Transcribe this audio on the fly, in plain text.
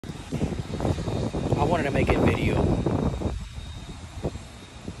wanted to make a video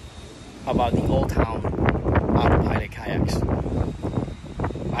about the Old Town autopilot kayaks.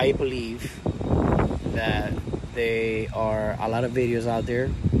 I believe that there are a lot of videos out there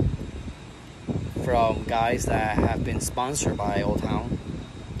from guys that have been sponsored by Old Town,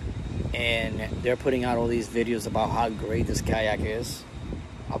 and they're putting out all these videos about how great this kayak is,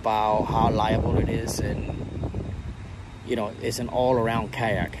 about how liable it is, and you know, it's an all-around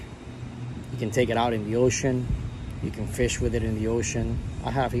kayak. You can take it out in the ocean, you can fish with it in the ocean.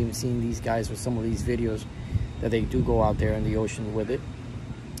 I have even seen these guys with some of these videos that they do go out there in the ocean with it,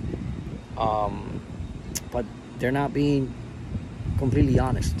 but they're not being completely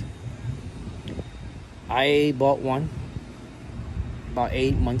honest. I bought one about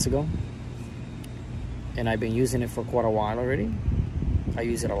 8 months ago, and I've been using it for quite a while already. I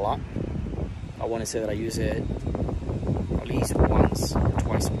use it a lot. I want to say that I use it at least once or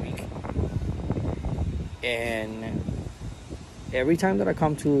twice a week. And every time that I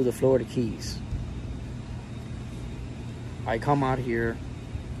come to the Florida Keys, I come out here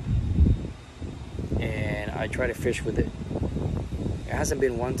and I try to fish with it. It hasn't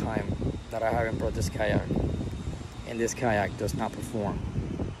been one time that I haven't brought this kayak, and this kayak does not perform.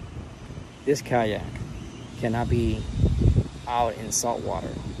 This kayak cannot be out in salt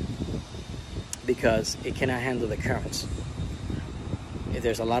water because it cannot handle the currents. If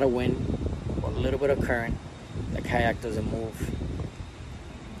there's a lot of wind or a little bit of current, the kayak doesn't move.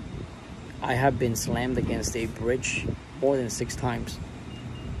 I have been slammed against a bridge more than 6 times.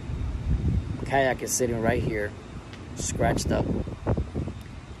 The kayak is sitting right here, scratched up.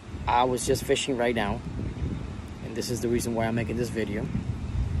 I was just fishing right now, and this is the reason why I'm making this video.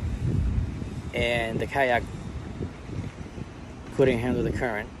 And the kayak couldn't handle the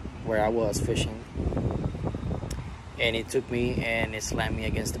current where I was fishing, and it took me and it slammed me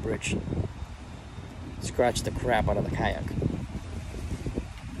against the bridge. Scratched the crap out of the kayak.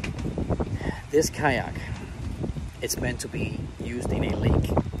 This kayak, it's meant to be used in a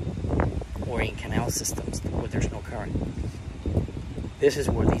lake or in canal systems where there's no current. This is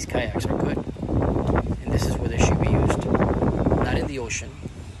where these kayaks are good, and this is where they should be used. Not in the ocean,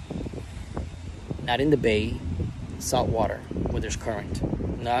 not in the bay, salt water where there's current,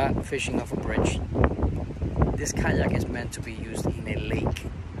 not fishing off a bridge. This kayak is meant to be used in a lake,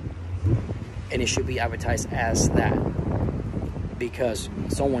 and it should be advertised as that, because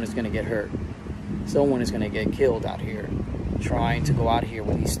someone is going to get hurt. Someone is going to get killed out here trying to go out here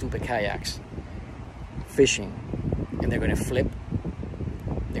with these stupid kayaks fishing, and they're going to flip,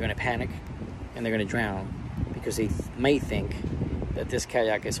 they're going to panic, and they're going to drown because they may think that this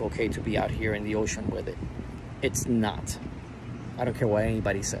kayak is okay to be out here in the ocean with it. It's not. I don't care what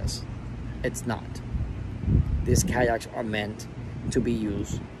anybody says. It's not. These kayaks are meant to be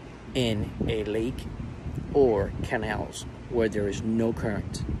used in a lake or canals where there is no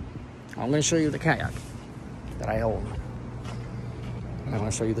current. I'm going to show you the kayak that I own. I'm going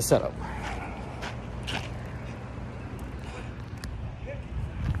to show you the setup.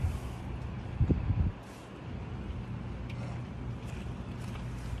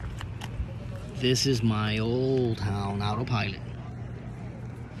 This is my Old Town autopilot.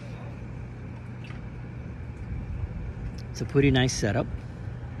 It's a pretty nice setup.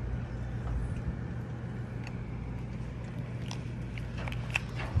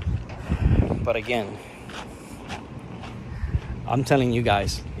 But again, I'm telling you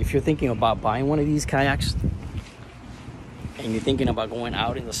guys, if you're thinking about buying one of these kayaks and you're thinking about going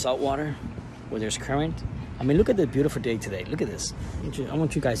out in the salt water where there's current, I mean, look at the beautiful day today. Look at this. I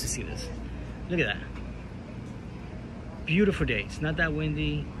want you guys to see this. Look at that. Beautiful day. It's not that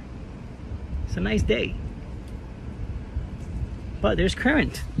windy. It's a nice day. But there's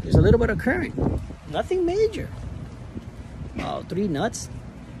current. There's a little bit of current. Nothing major. Oh, 3 nuts.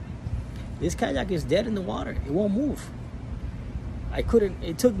 This kayak is dead in the water. It won't move.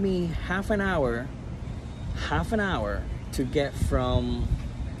 It took me half an hour to get from,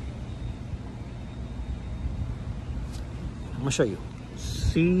 I'm gonna show you.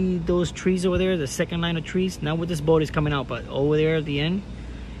 See those trees over there, the second line of trees? Not where this boat is coming out, but over there at the end.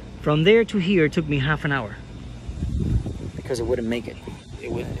 From there to here, it took me half an hour because it wouldn't make it.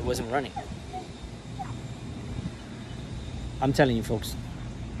 It wasn't running. I'm telling you folks,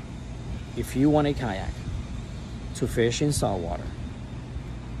 if you want a kayak to fish in saltwater,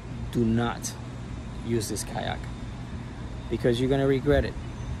 do not use this kayak because you're gonna regret it.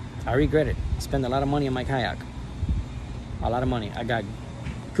 I regret it. I spent a lot of money on my kayak. A lot of money. I got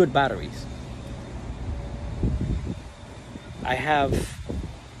good batteries. I have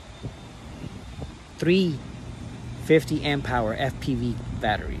 3 50 amp hour FPV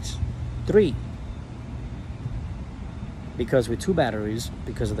batteries. 3. Because with 2 batteries,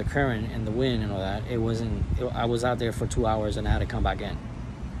 because of the current and the wind and all that, I was out there for 2 hours and I had to come back in.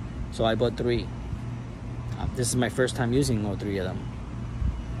 So I bought 3. This is my first time using all 3 of them.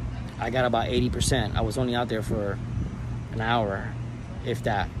 I got about 80%. I was only out there for an hour, if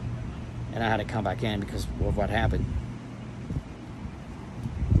that, and I had to come back in because of what happened.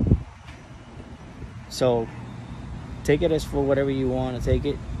 So take it as for whatever you want to take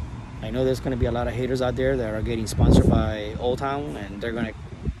it. I know there's going to be a lot of haters out there that are getting sponsored by Old Town, and they're going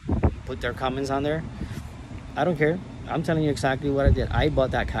to put their comments on there. I don't care. I'm telling you exactly what I did. I bought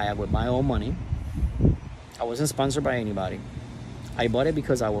that kayak with my own money. I wasn't sponsored by anybody. I bought it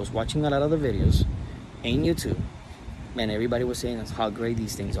because I was watching a lot of the videos in YouTube, and everybody was saying how great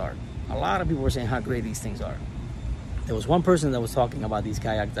these things are. A lot of people were saying how great these things are. There was one person that was talking about these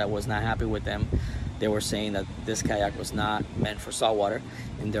kayaks that was not happy with them. They were saying that this kayak was not meant for saltwater,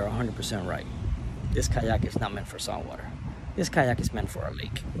 and they're 100% right. This kayak is not meant for saltwater. This kayak is meant for a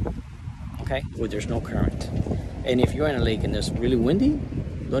lake, okay, where there's no current. And if you're in a lake and it's really windy,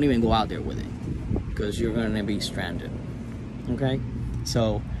 don't even go out there with it, because you're going to be stranded, okay?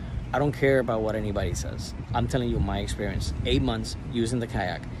 So I don't care about what anybody says. I'm telling you my experience. 8 months using the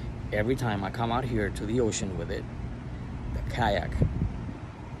kayak. Every time I come out here to the ocean with it, the kayak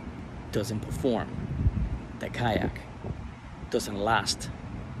doesn't perform. The kayak doesn't last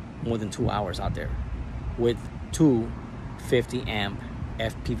more than 2 hours out there with 2 50 amp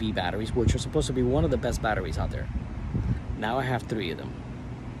FPV batteries, which are supposed to be one of the best batteries out there. Now I have 3 of them.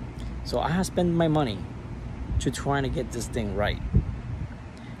 So I have spent my money to trying to get this thing right.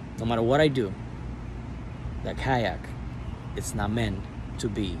 No matter what I do, the kayak, it's not meant to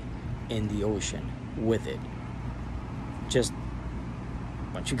be in the ocean with it. Just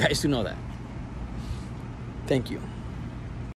want you guys to know that. Thank you.